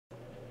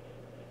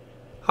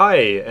Hi,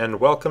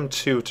 and welcome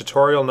to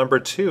tutorial number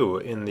 2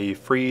 in the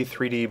free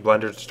 3D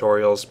Blender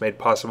tutorials made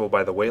possible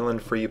by the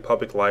Wayland Free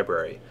Public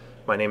Library.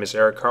 My name is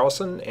Eric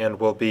Carlsen, and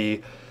we'll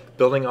be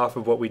building off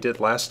of what we did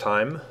last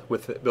time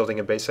with building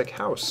a basic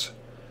house.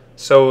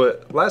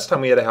 So last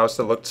time we had a house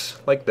that looked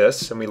like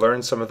this, and we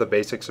learned some of the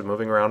basics of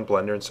moving around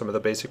Blender and some of the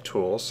basic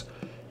tools.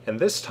 And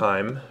this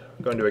time,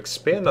 we're going to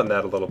expand on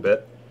that a little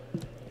bit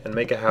and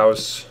make a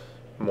house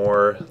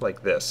more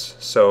like this.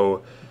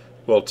 So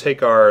we'll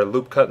take our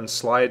loop cut and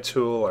slide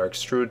tool, our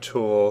extrude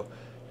tool,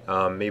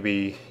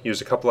 maybe use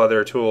a couple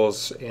other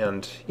tools,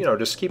 and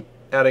just keep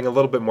adding a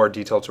little bit more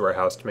detail to our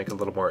house to make it a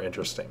little more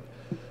interesting.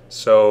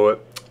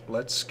 So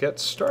let's get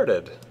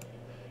started.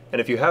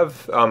 And if you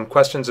have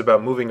questions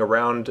about moving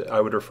around, I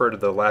would refer to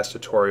the last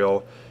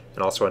tutorial,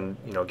 and also on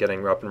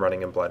getting up and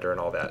running in Blender and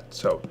all that.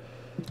 So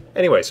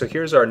anyway, so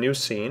here's our new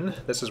scene.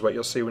 This is what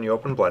you'll see when you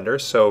open Blender.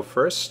 So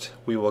first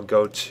we will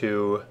go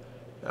to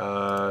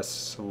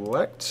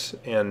select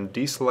and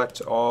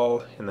deselect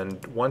all, and then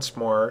once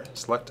more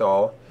select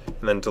all,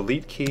 and then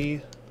delete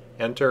key,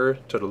 enter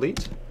to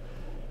delete.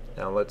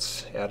 Now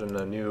let's add in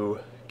a new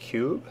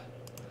cube.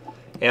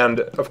 And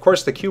of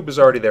course the cube is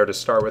already there to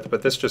start with,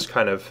 but this just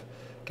kind of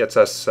gets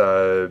us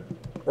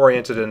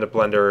oriented into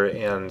Blender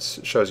and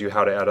shows you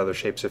how to add other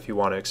shapes if you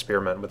want to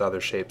experiment with other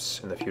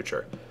shapes in the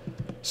future.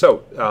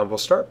 So we'll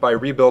start by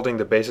rebuilding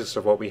the basics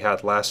of what we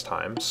had last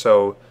time.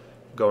 So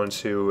go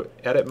into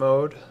edit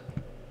mode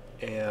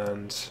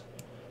and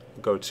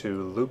go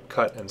to loop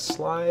cut and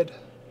slide,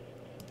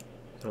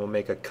 and we'll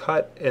make a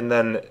cut, and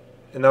that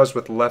was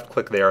with left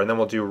click there, and then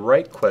we'll do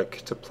right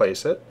click to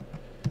place it,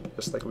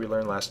 just like we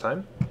learned last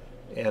time.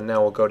 And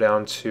now we'll go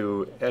down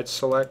to edge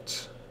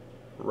select,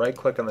 right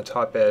click on the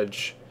top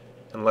edge,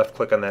 and left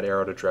click on that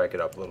arrow to drag it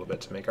up a little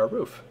bit to make our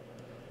roof.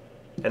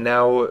 And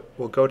now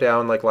we'll go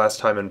down like last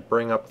time and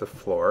bring up the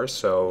floor.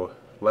 So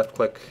left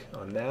click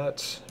on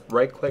that,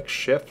 right click,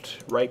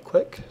 shift, right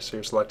click, so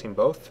you're selecting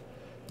both,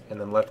 and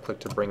then left click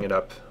to bring it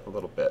up a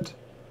little bit.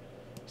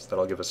 So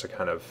that'll give us a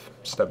kind of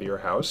stubbier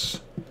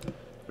house,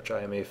 which I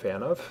am a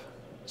fan of.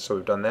 So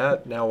we've done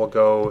that. Now we'll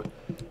go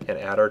and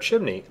add our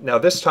chimney. Now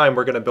this time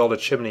we're going to build a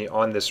chimney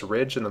on this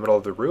ridge in the middle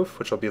of the roof,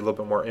 which will be a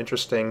little bit more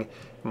interesting,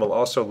 and will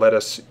also let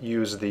us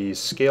use the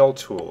scale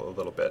tool a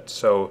little bit.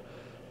 So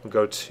we'll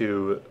go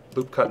to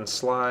loop cut and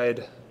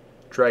slide,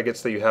 drag it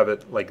so that you have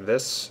it like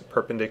this,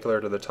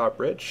 perpendicular to the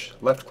top ridge,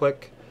 left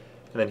click,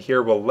 and then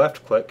here we'll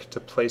left click to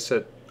place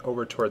it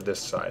over toward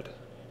this side.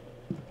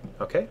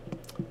 Okay,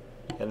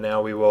 and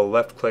now we will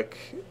left click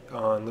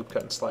on loop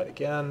cut and slide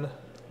again,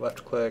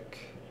 left click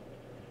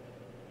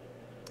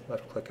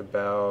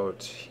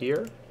about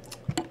here,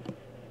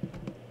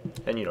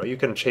 and you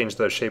can change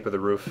the shape of the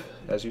roof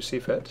as you see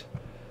fit.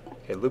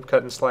 Okay, loop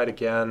cut and slide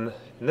again,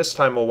 and this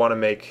time we'll want to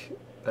make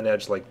an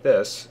edge like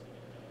this.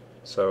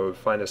 So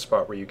find a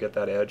spot where you get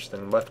that edge,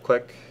 then left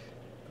click,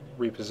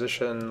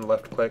 reposition,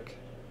 left click.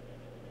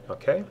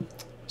 Okay,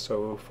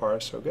 so far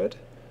so good.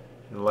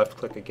 And left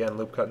click again,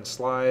 loop cut and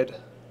slide,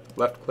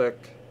 left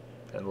click,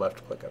 and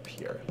left click up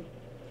here.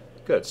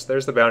 Good, so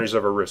there's the boundaries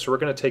of our roof. So we're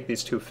going to take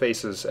these two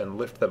faces and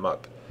lift them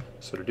up.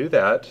 So to do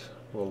that,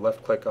 we'll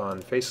left click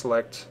on face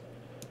select,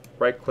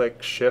 right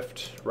click,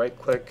 shift, right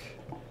click,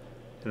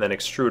 and then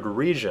extrude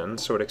region,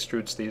 so it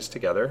extrudes these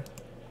together.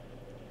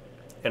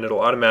 And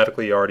it'll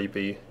automatically already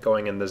be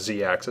going in the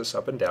Z axis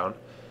up and down.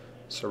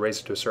 So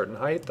raise it to a certain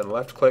height, then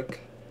left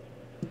click.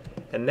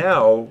 And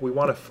now we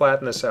want to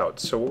flatten this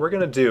out. So what we're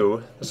going to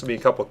do, this will be a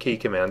couple key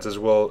commands, is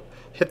we'll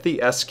hit the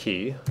S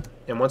key,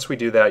 and once we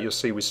do that, you'll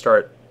see we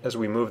start, as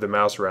we move the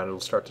mouse around, it'll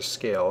start to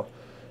scale.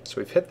 So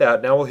we've hit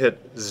that. Now we'll hit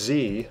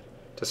Z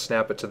to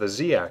snap it to the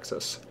Z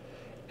axis.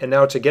 And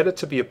now to get it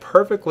to be a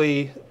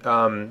perfectly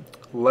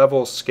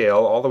level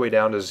scale all the way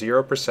down to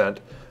 0%,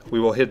 we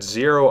will hit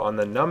 0 on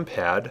the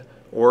numpad,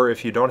 or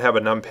if you don't have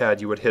a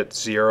numpad, you would hit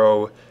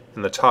 0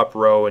 in the top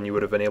row, and you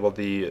would have enabled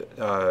the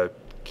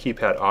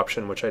keypad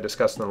option, which I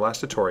discussed in the last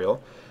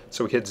tutorial.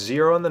 So we hit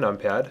 0 on the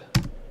numpad,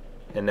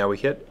 and now we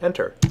hit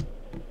enter.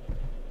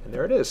 And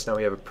there it is. Now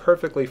we have a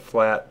perfectly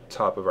flat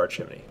top of our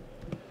chimney.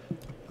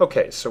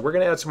 Okay, so we're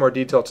going to add some more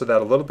detail to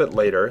that a little bit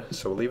later,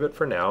 so we'll leave it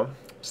for now.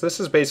 So this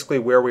is basically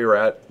where we were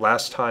at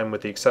last time,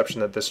 with the exception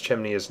that this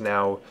chimney is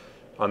now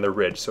on the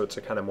ridge, so it's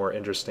a kind of more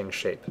interesting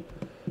shape.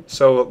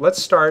 So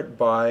let's start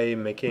by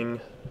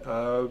making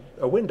a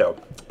window.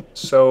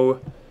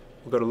 So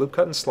we'll go to loop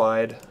cut and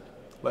slide,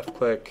 left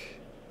click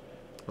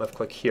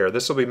here.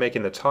 This will be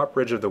making the top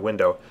ridge of the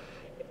window.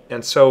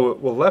 And so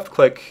we'll left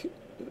click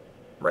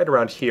right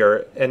around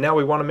here, and now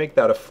we want to make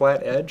that a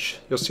flat edge.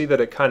 You'll see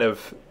that it kind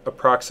of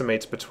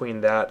approximates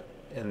between that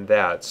and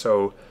that.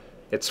 So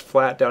it's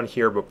flat down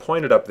here but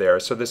pointed up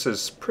there, so this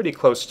is pretty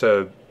close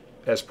to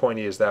as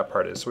pointy as that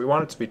part is. So we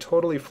want it to be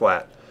totally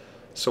flat.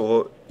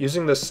 So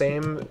using the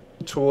same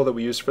tool that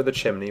we used for the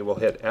chimney, we'll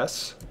hit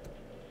S,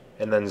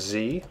 and then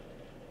Z.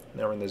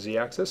 Now we're in the Z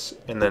axis,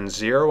 and then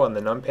 0 on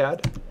the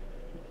numpad.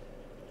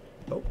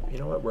 Oh, you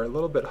know what? We're a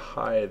little bit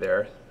high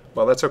there.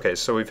 Well, that's okay.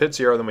 So we've hit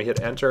 0, then we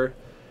hit enter,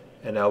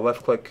 And now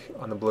left click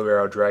on the blue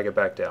arrow, drag it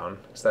back down,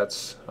 because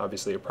that's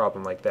obviously a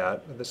problem like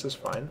that, but this is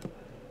fine.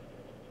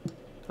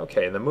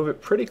 Okay, and then move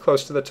it pretty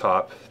close to the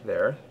top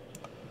there.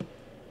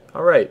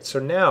 Alright, so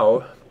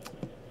now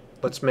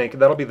let's make,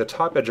 that'll be the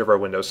top edge of our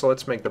window, so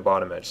let's make the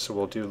bottom edge. So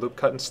we'll do loop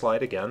cut and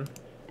slide again.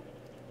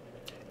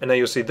 And now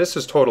you'll see this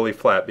is totally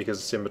flat because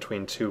it's in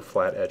between two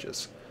flat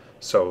edges.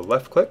 So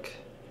left click,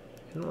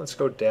 and let's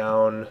go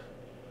down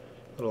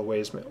a little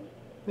ways,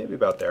 maybe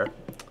about there.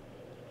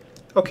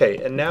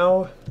 Okay, and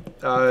now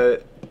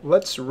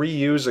let's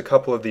reuse a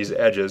couple of these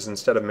edges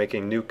instead of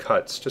making new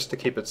cuts, just to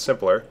keep it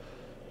simpler.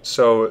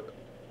 So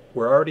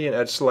we're already in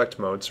edge select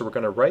mode, so we're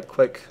going to right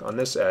click on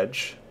this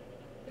edge,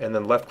 and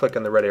then left click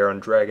on the red arrow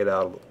and drag it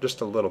out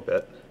just a little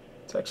bit.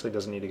 It actually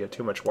doesn't need to get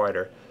too much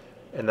wider.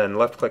 And then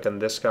left click on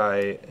this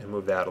guy and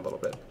move that a little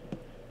bit.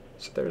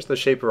 So there's the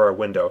shape of our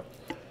window.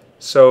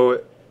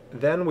 So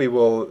then we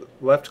will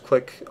left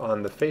click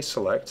on the face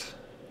select,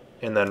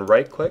 and then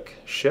right click,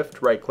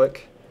 shift right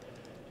click,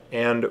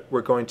 and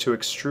we're going to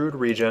extrude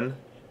region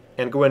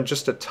and go in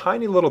just a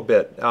tiny little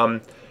bit.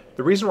 The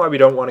reason why we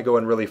don't want to go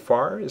in really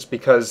far is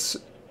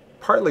because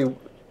partly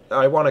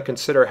I want to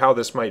consider how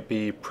this might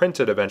be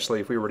printed eventually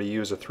if we were to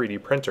use a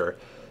 3D printer.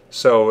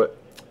 So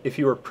if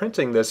you were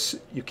printing this,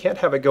 you can't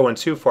have it go in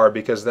too far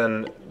because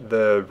then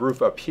the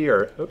roof up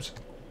here, oops,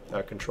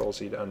 Control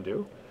Z to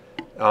undo,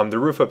 the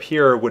roof up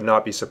here would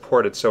not be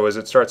supported, so as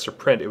it starts to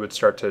print it would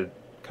start to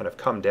kind of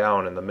come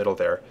down in the middle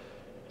there.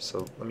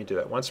 So let me do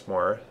that once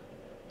more.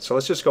 So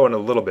let's just go in a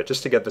little bit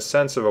just to get the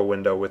sense of a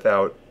window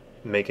without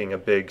making a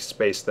big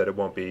space that it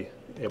won't be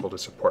able to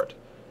support.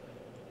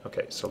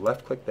 Okay, so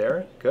left click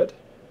there, good.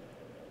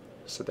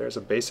 So there's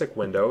a basic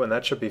window, and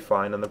that should be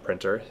fine on the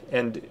printer.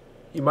 And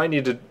you might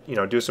need to,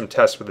 do some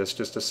tests with this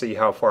just to see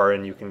how far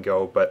in you can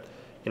go, but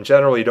in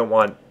general you don't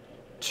want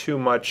too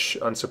much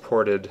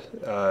unsupported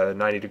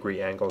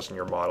 90-degree angles in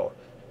your model.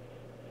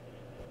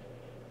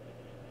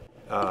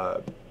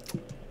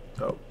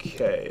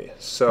 Okay,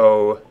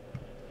 so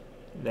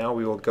now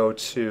we will go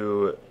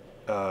to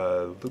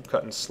loop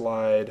cut and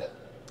slide,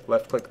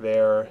 left click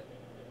there,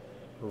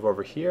 move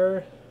over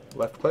here,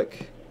 left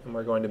click, and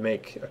we're going to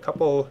make a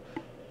couple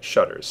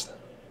shutters.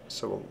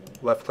 So we'll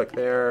left click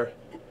there,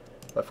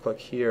 left click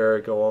here,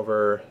 go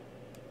over,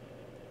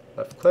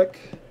 left click,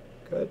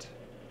 good.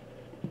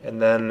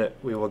 And then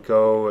we will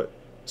go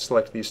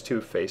select these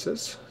two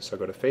faces. So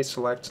go to face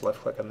select,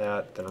 left click on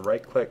that, then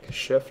right click,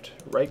 shift,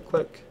 right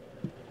click,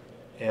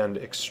 and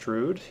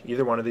extrude.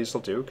 Either one of these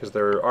will do because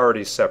they're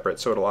already separate,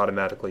 so it'll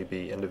automatically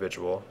be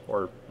individual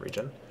or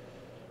region.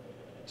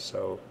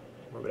 So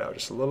move it out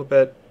just a little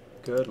bit,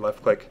 good,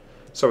 left click.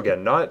 So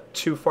again, not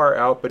too far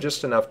out, but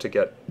just enough to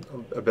get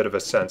a bit of a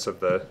sense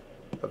of the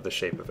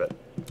shape of it.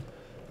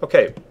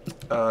 Okay,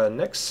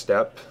 next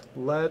step,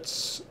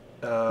 let's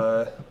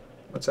add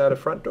a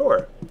front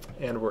door.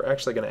 And we're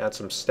actually going to add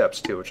some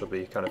steps too, which will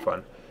be kind of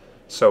fun.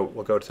 So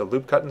we'll go to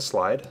loop cut and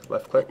slide,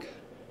 left click.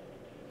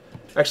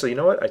 Actually, you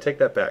know what? I take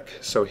that back.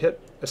 So hit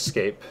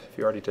escape if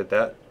you already did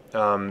that.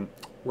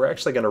 We're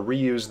actually going to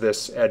reuse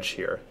this edge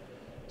here.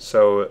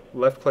 So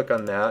left click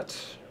on that,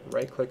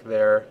 right click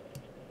there,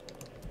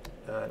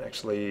 and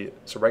actually,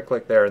 so right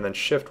click there and then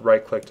shift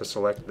right click to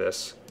select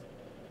this.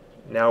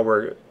 Now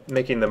we're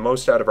making the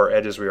most out of our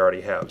edges we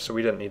already have, so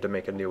we didn't need to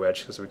make a new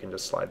edge because we can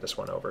just slide this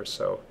one over.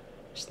 So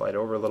slide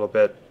over a little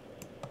bit,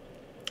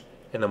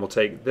 and then we'll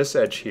take this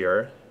edge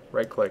here,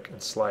 right click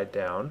and slide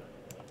down.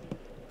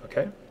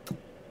 Okay,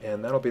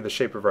 and that'll be the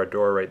shape of our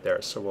door right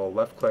there. So we'll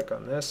left click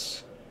on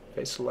this,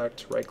 face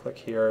select, right click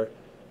here,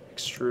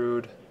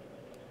 extrude,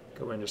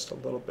 go in just a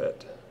little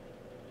bit.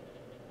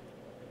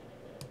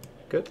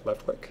 Good,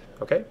 left click.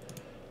 Okay,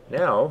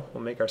 now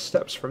we'll make our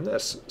steps from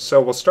this.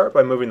 So we'll start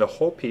by moving the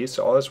whole piece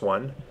all as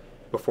one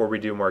before we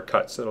do more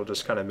cuts. It'll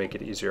just kind of make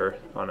it easier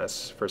on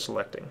us for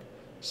selecting.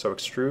 So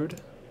extrude,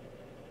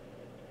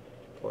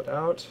 pull it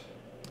out,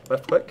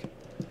 left click.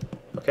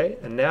 Okay,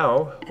 and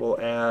now we'll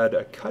add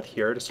a cut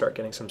here to start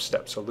getting some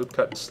steps. So loop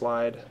cut and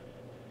slide,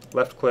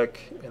 left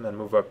click, and then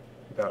move up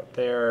about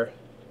there,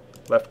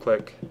 left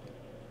click,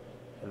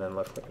 and then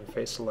left click and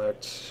face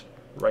select,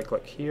 right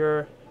click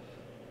here,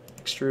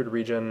 extrude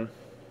region,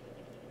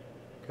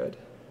 good.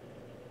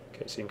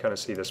 Okay, so you can kind of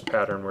see this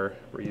pattern we're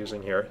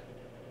using here.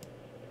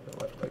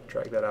 Left click,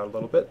 drag that out a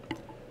little bit.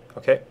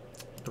 Okay,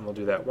 and we'll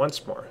do that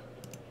once more.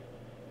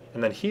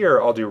 And then here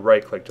I'll do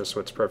right click just so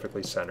it's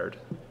perfectly centered.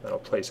 Then I'll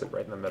place it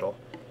right in the middle.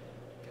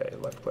 Okay,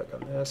 left click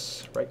on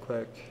this, right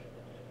click,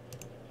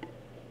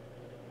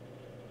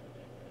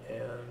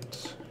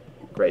 and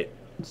great.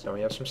 So now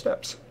we have some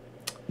steps.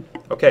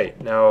 Okay,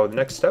 now the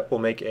next step, we'll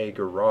make a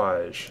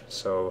garage.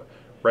 So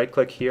right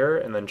click here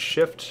and then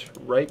shift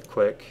right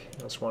click.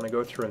 You just want to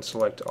go through and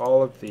select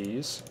all of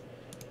these.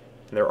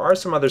 And there are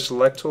some other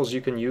select tools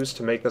you can use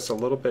to make this a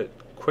little bit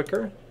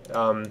quicker,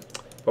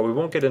 but we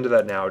won't get into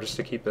that now, just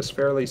to keep this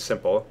fairly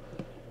simple.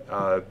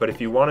 But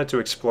if you wanted to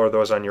explore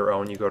those on your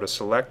own, you go to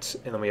select,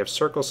 and then we have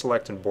circle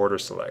select and border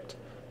select.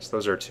 So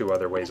those are two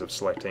other ways of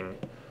selecting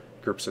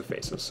groups of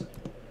faces.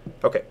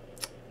 Okay,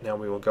 now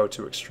we will go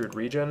to extrude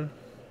region,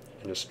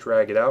 and just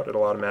drag it out.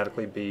 It'll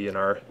automatically be in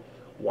our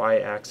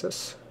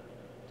y-axis.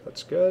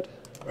 That's good.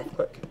 Left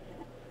click.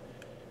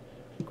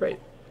 Great.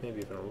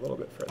 Maybe even a little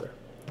bit further.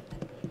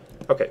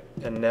 Okay,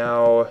 and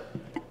now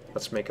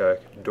let's make a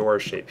door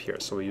shape here.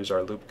 So we'll use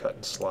our loop cut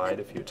and slide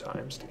a few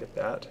times to get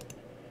that.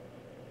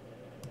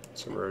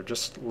 So we're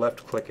just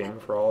left clicking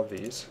for all of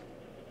these.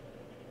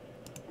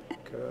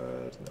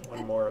 Good. And then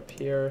one more up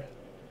here.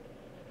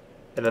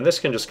 And then this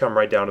can just come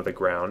right down to the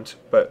ground.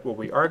 But what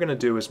we are going to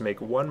do is make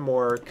one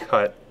more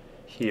cut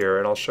here,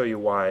 and I'll show you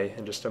why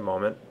in just a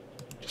moment.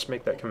 Just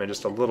make that come in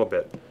just a little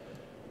bit.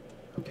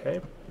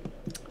 Okay.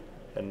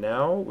 And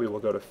now we will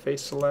go to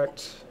face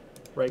select,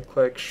 right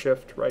click,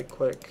 shift, right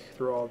click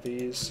through all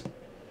these.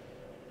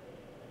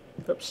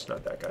 Oops,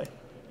 not that guy.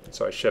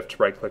 So I shift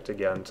right clicked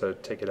again to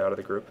take it out of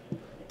the group.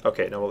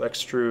 Okay, now we'll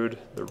extrude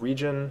the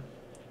region.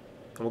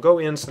 And we'll go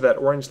in so that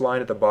orange line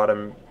at the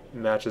bottom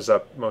matches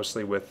up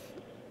mostly with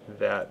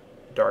that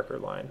darker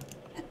line.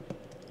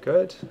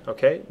 Good.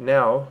 Okay,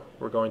 now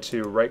we're going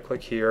to right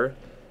click here,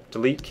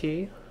 delete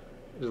key,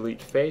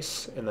 delete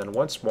face, and then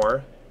once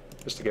more,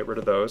 just to get rid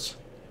of those.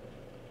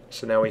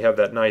 So now we have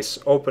that nice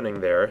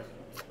opening there.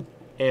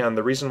 And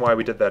the reason why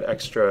we did that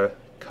extra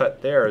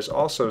cut there is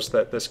also so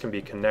that this can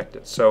be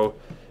connected. So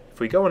if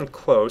we go in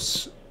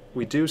close,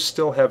 we do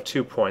still have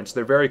 2 points.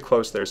 They're very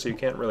close there, so you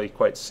can't really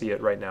quite see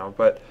it right now,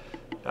 but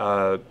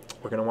we're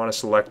going to want to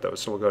select those.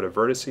 So we'll go to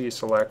vertices,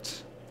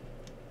 select,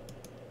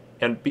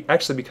 and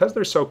actually because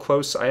they're so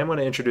close, I am going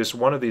to introduce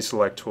one of these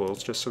select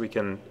tools just so we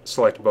can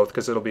select both,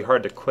 because it'll be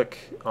hard to click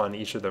on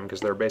each of them because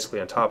they're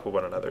basically on top of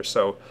one another.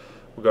 So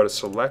we'll go to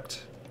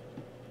select,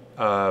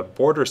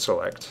 border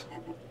select,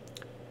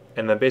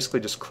 and then basically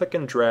just click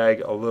and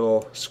drag a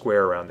little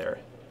square around there.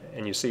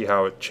 And you see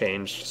how it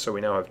changed, so we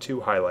now have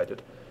 2 highlighted.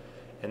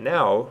 And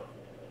now,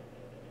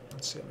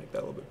 let's see, I'll make that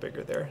a little bit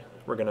bigger there.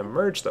 We're going to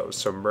merge those,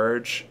 so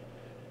merge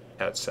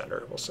at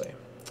center, we'll say.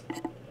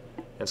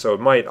 And so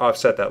it might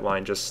offset that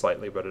line just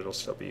slightly, but it'll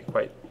still be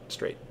quite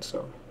straight,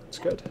 so that's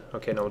good.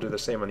 Okay, now we'll do the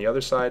same on the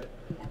other side.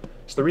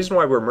 So the reason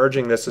why we're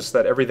merging this is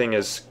that everything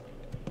is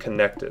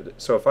connected.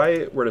 So if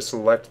I were to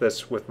select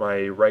this with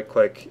my right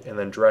click and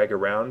then drag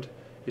around,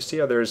 you see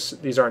how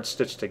these aren't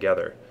stitched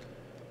together.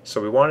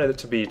 So we wanted it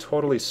to be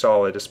totally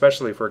solid,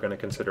 especially if we're going to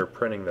consider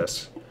printing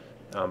this.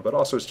 But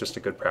also it's just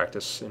a good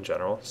practice in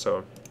general.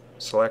 So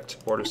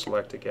select, border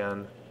select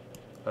again,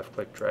 left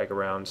click, drag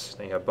around.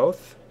 Now you have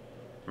both.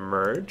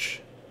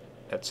 Merge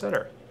at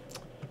center.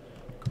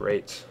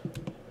 Great.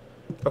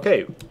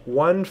 Okay,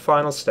 one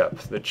final step,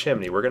 the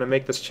chimney. We're going to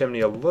make this chimney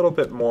a little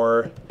bit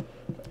more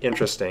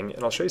interesting,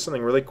 and I'll show you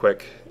something really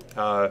quick.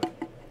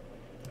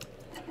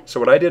 So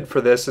what I did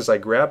for this is I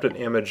grabbed an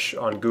image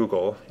on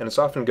Google, and it's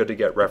often good to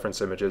get reference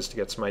images to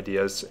get some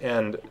ideas,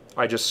 and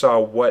I just saw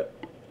what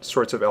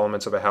sorts of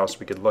elements of a house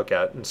we could look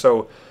at. And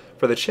so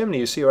for the chimney,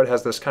 you see how it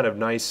has this kind of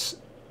nice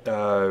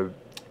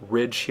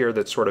ridge here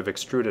that's sort of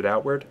extruded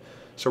outward.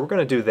 So we're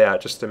going to do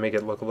that just to make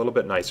it look a little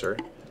bit nicer.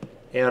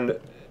 And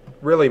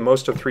really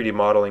most of 3D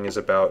modeling is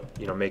about,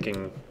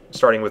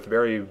 starting with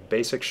very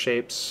basic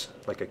shapes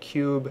like a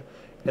cube,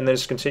 and then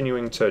just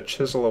continuing to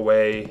chisel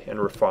away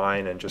and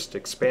refine and just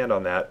expand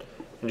on that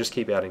and just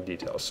keep adding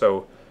details.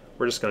 So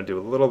we're just going to do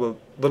a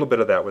little bit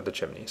of that with the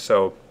chimney.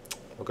 So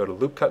we'll go to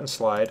loop cut and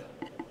slide,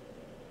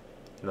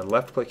 and then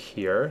left click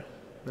here.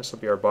 This will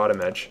be our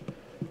bottom edge.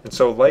 And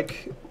so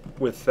like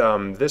with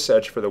this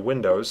edge for the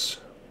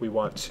windows, we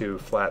want to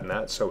flatten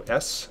that. So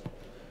S,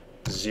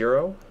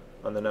 0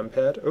 on the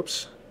numpad.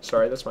 Oops,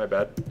 sorry, that's my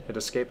bad. Hit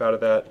escape out of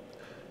that.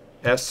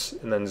 S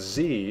and then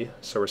Z,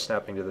 so we're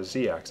snapping to the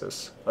Z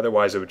axis.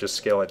 Otherwise it would just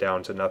scale it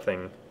down to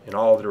nothing in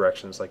all the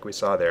directions like we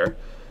saw there.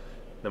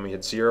 Then we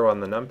hit 0 on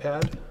the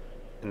numpad,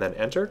 and then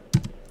enter.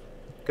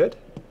 Good.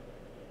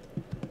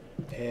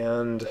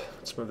 And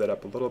let's move that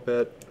up a little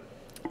bit.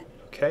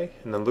 Okay,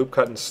 and then loop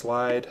cut and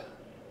slide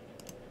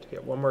to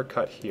get one more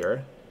cut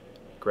here.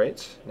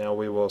 Great. Now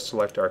we will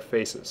select our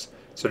faces.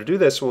 So to do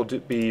this, we'll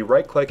be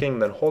right-clicking,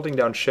 then holding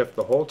down Shift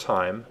the whole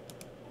time,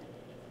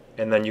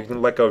 and then you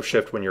can let go of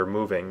Shift when you're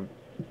moving,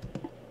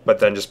 but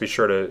then just be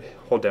sure to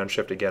hold down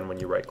Shift again when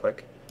you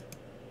right-click.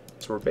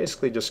 So we're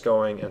basically just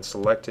going and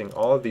selecting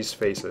all of these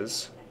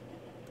faces.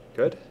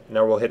 Good.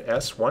 Now we'll hit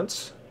S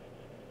once,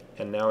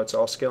 and now it's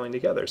all scaling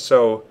together.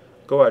 So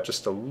go out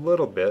just a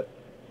little bit.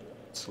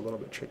 It's a little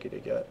bit tricky to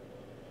get.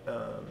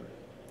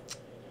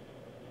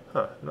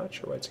 I'm not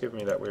sure why it's giving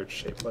me that weird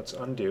shape. Let's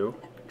undo,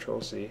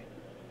 Control Z.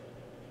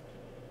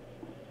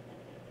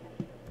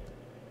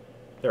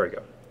 There we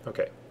go.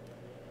 Okay.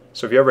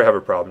 So if you ever have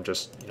a problem,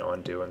 just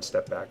undo and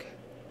step back.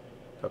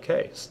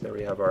 Okay, so there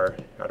we have our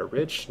outer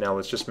ridge. Now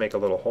let's just make a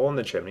little hole in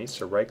the chimney.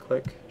 So right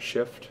click,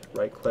 shift,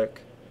 right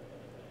click,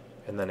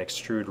 and then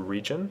extrude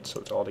region, so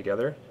it's all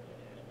together.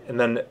 And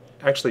then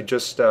actually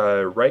just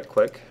right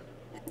click,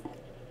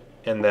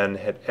 and then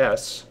hit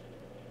S,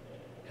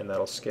 and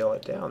that'll scale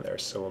it down there.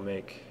 So we'll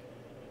make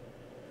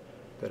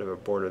a bit of a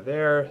border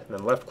there, and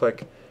then left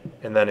click,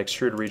 and then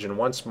extrude region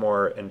once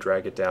more and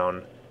drag it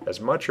down as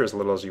much or as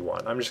little as you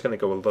want. I'm just going to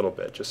go a little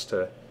bit just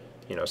to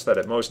so that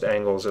at most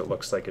angles it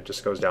looks like it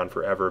just goes down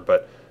forever,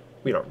 but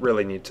we don't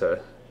really need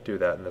to do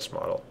that in this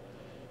model.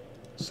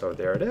 So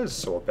there it is.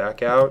 So we'll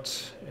back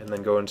out and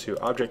then go into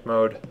object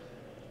mode,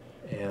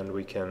 and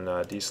we can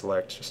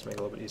deselect just to make it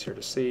a little bit easier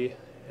to see.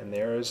 And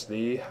there's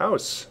the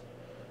house.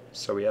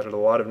 So we added a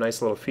lot of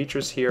nice little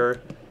features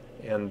here,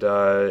 and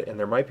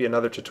there might be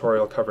another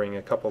tutorial covering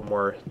a couple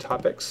more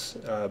topics,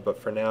 but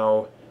for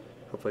now,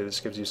 hopefully this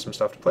gives you some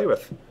stuff to play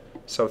with.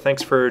 So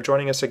thanks for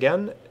joining us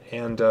again,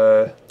 and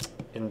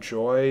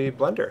enjoy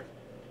Blender.